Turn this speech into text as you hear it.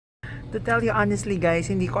To tell you honestly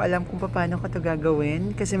guys, hindi ko alam kung paano ko to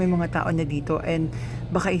gagawin kasi may mga tao na dito and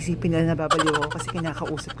baka isipin na nababaliw ako kasi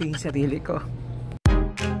kinakausap ko yung sarili ko.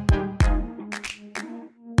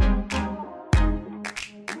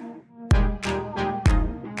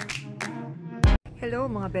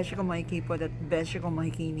 Hello mga beshi ko makikipod at beshi ko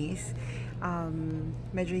makikinis.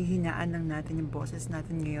 Medyo hinaan lang natin yung boses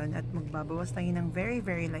natin ngayon at magbabawas tayo ng very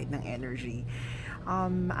light ng energy.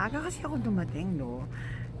 Maaga kasi ako dumating, no?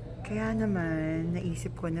 Kaya naman,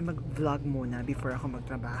 naisip ko na mag-vlog muna before ako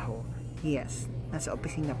magtrabaho. Yes, nasa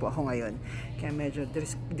opisina po ako ngayon. Kaya medyo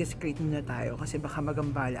discreet muna tayo kasi baka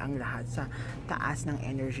magambala ang lahat sa taas ng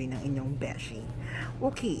energy ng inyong beshi.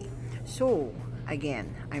 Okay, so,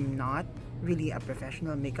 again, I'm not really a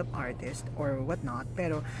professional makeup artist or whatnot,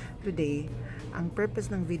 pero today, ang purpose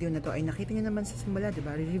ng video na to ay nakita nyo naman sa simula,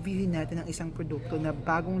 diba? Reviewin natin ang isang produkto na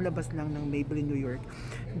bagong labas lang ng Maybelline New York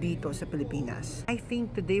dito sa Pilipinas. I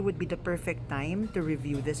think today would be the perfect time to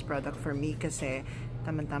review this product for me kasi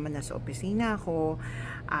tama-tama nasa opisina ako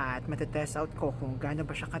at matetest out ko kung gaano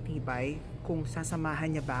ba siya katibay, kung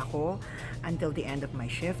sasamahan niya ba ako until the end of my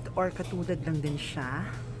shift or katulad lang din siya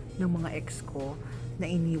ng mga ex ko na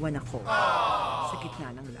iniwan ako sa gitna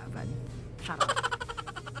ng laban. Charot.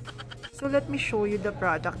 So let me show you the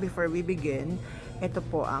product before we begin. Ito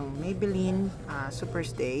po ang Maybelline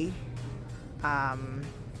SuperStay.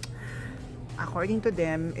 According to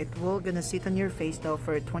them, it will gonna sit on your face daw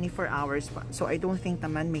for 24 hours. So I don't think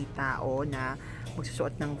naman may tao na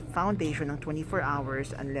magsusuot ng foundation ng 24 hours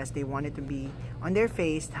unless they want it to be on their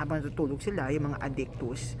face habang natutulog sila, yung mga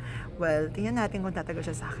addictus. Well, tingnan natin kung tatagal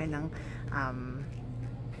siya sa akin ng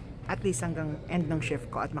at least hanggang end ng shift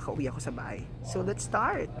ko at makauwi ako sa bahay. So let's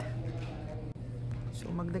start! So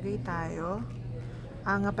maglagay tayo.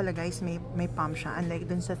 Nga pala guys, may pump siya. Unlike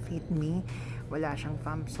dun sa Fit Me, wala siyang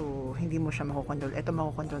pump. So hindi mo siya makokontrol. Ito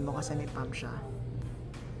makokontrol mo kasi may pump siya.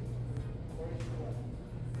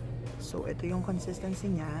 So ito yung consistency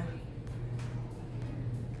niya.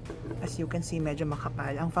 As you can see, medyo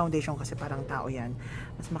makapal. Ang foundation kasi parang tao yan.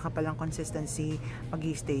 Mas makapal ang consistency,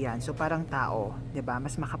 mag-i-stay yan. So parang tao, 'di ba?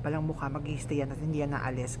 Mas makapal ang mukha, mag-i-stay yan at hindi yan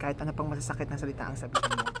naalis. Kahit ano pang masasakit na salita ang sabihin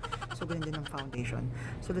mo. So ganun din ang foundation.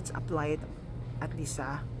 So let's apply it at least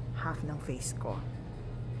sa half ng face ko.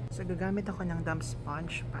 So gagamit ako ng damp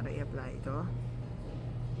sponge para i-apply ito.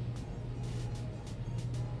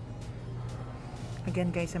 Again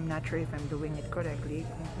guys, I'm not sure if I'm doing it correctly,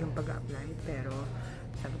 yung pag-apply, pero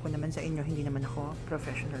sabi ko naman sa inyo, hindi naman ako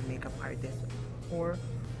professional makeup artist or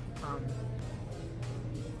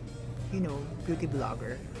you know, beauty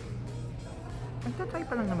blogger. Nagtatry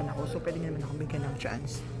pa lang naman ako, so pwede naman ako bigyan ng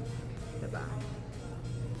chance, diba?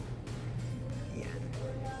 Yan,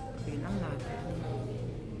 pwede lang natin.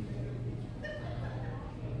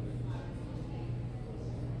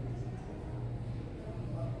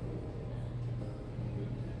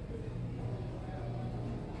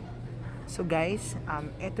 So guys,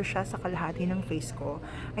 eto siya sa kalahati ng face ko.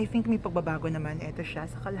 I think may pagbabago naman. Eto siya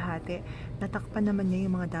sa kalahati. Natakpan naman niya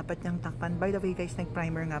yung mga dapat niyang takpan. By the way guys,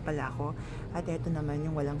 nag-primer nga pala ako. At eto naman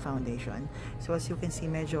yung walang foundation. So as you can see,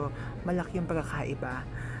 medyo malaki yung pagkakaiba.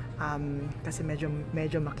 Kasi medyo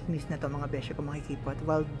makinis na to mga beshi ko makikipot.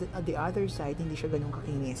 While the other side, hindi siya ganun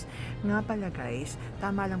kakinis. Nga pala guys,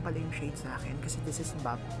 tama lang pala yung shade sa akin. Kasi this is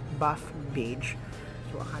buff beige.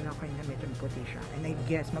 So, akala ko na medyo puti siya. And I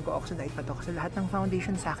guess, mag-o-oxidize pa to kasi lahat ng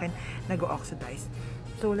foundation sa akin nag-o-oxidize.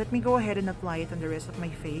 So, let me go ahead and apply it on the rest of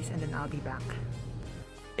my face and then I'll be back.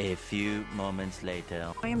 A few moments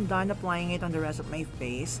later. I am done applying it on the rest of my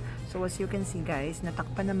face. So, as you can see guys,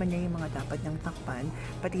 natakpan naman niya yung mga dapat niyang takpan.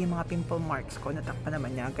 Pati yung mga pimple marks ko, natakpan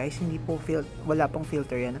naman niya. Guys, hindi po wala pong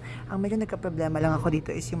filter yan. Ang medyo nagka-problema lang ako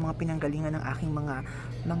dito is yung mga pinanggalingan ng aking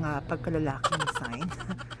mga pagkalalaking sign.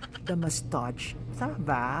 The mustache. Tama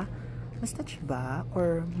ba? Mustache ba?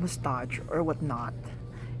 Or mustache? Or whatnot?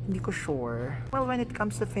 Hindi ko sure. Well, when it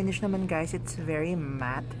comes to finish naman guys, it's very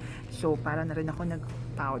matte. So, para na rin ako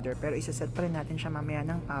nag-powder. Pero isaset pa rin natin siya mamaya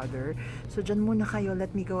ng powder. So, dyan muna kayo.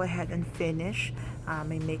 Let me go ahead and finish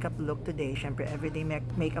my makeup look today. Siyempre, everyday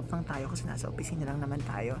makeup lang tayo kasi nasa opisina lang naman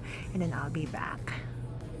tayo. And then, I'll be back.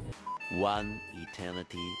 One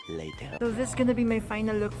eternity later. So this is gonna be my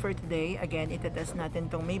final look for today. Again, itetest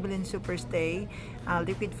natin tong Maybelline SuperStay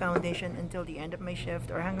liquid foundation until the end of my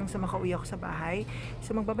shift or hanggang sa makauwi ako sa bahay.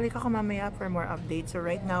 So magbabalik ako mamaya for more updates. So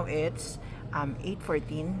right now it's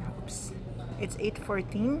 8:14. Oops. It's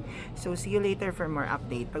 8:14. So see you later for more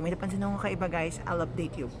update. Pag may napansin akong kaiba guys, I'll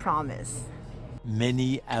update you. Promise.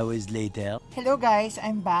 Many hours later. Hello guys,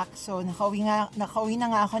 I'm back. So nakauwi na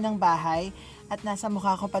nga ako ng bahay at nasa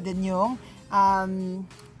mukha ko pa din yung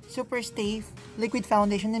SuperStay liquid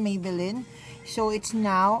foundation ni Maybelline. So it's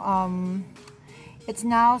now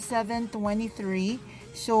 7:23.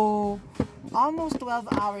 So almost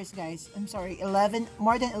 12 hours, guys. I'm sorry,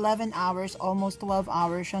 more than 11 hours, almost 12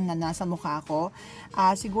 hours siya na nasa mukha ko.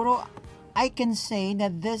 Siguro I can say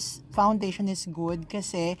that this foundation is good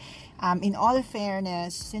kasi in all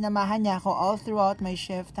fairness, sinamahan niya ako all throughout my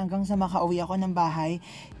shift hanggang sa makauwi ako ng bahay.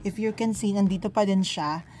 If you can see, nandito pa din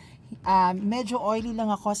siya. Medyo oily lang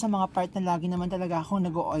ako sa mga part na lagi naman talaga akong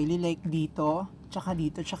nag-oily, like dito, tsaka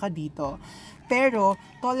dito, tsaka dito. Pero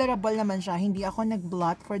tolerable naman siya. Hindi ako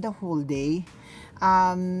nag-blot for the whole day.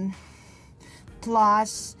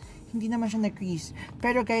 Plus, hindi naman siya na-crease.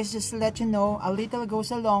 Pero guys, just to let you know, a little goes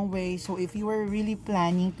a long way. So if you were really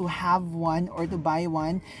planning to have one or to buy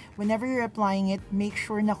one, whenever you're applying it, make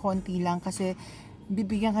sure na konti lang kasi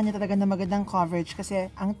bibigyan ka niya talaga ng magandang coverage. Kasi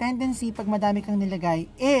ang tendency pag madami kang nilagay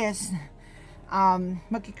is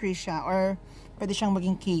magki-crease siya or pwede siyang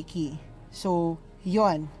maging cakey. So,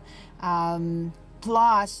 yon.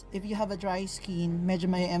 Plus, if you have a dry skin, medyo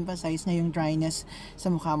may emphasize na yung dryness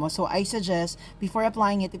sa mukha mo. So, I suggest, before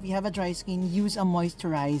applying it, if you have a dry skin, use a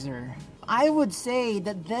moisturizer. I would say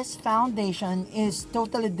that this foundation is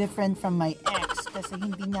totally different from my ex kasi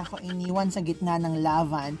hindi niya ako iniwan sa gitna ng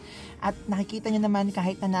lavan. At nakikita niyo naman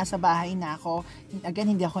kahit na nasa bahay na ako,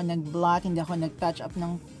 again, hindi ako nag-blot, hindi ako nag-touch up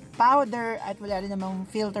ng powder at wala rin namang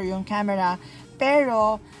filter yung camera.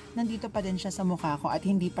 Pero, nandito pa din siya sa mukha ko at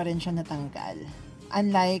hindi pa rin siya natanggal.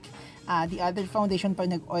 Unlike the other foundation, pag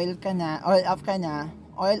nag-oil ka na, oil up ka na,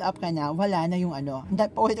 wala na yung ano.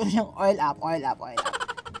 Paulit ko siyang oil up.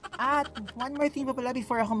 At one more thing pa pala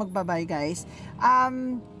before ako magbabay, guys.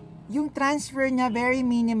 Yung transfer niya very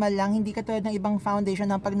minimal lang, hindi katulad ng ibang foundation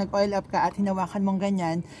na pag nag-oil up ka at hinawakan mong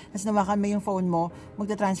ganyan, tapos hinawakan mo yung phone mo,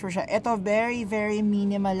 magta-transfer siya. Ito very very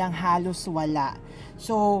minimal lang, halos wala.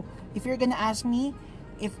 So, if you're gonna ask me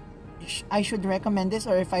if I should recommend this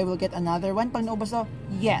or if I will get another one, pag naubos to,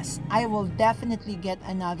 yes, I will definitely get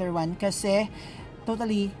another one kasi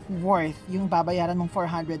totally worth yung babayaran mong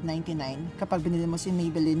 $499 kapag binili mo si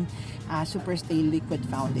Maybelline SuperStay Liquid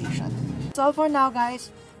Foundation. That's all for now, guys.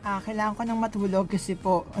 Kailangan ko nang matulog kasi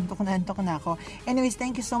po antok na ako. Anyways,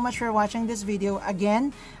 thank you so much for watching this video. Again,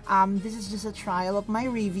 this is just a trial of my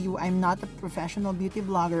review. I'm not a professional beauty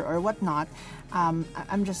blogger or whatnot.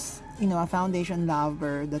 I'm just, a foundation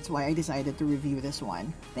lover. That's why I decided to review this one.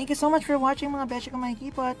 Thank you so much for watching, mga beshi ko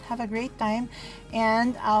makikipot. Have a great time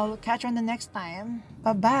and I'll catch you on the next time.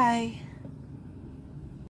 Bye-bye!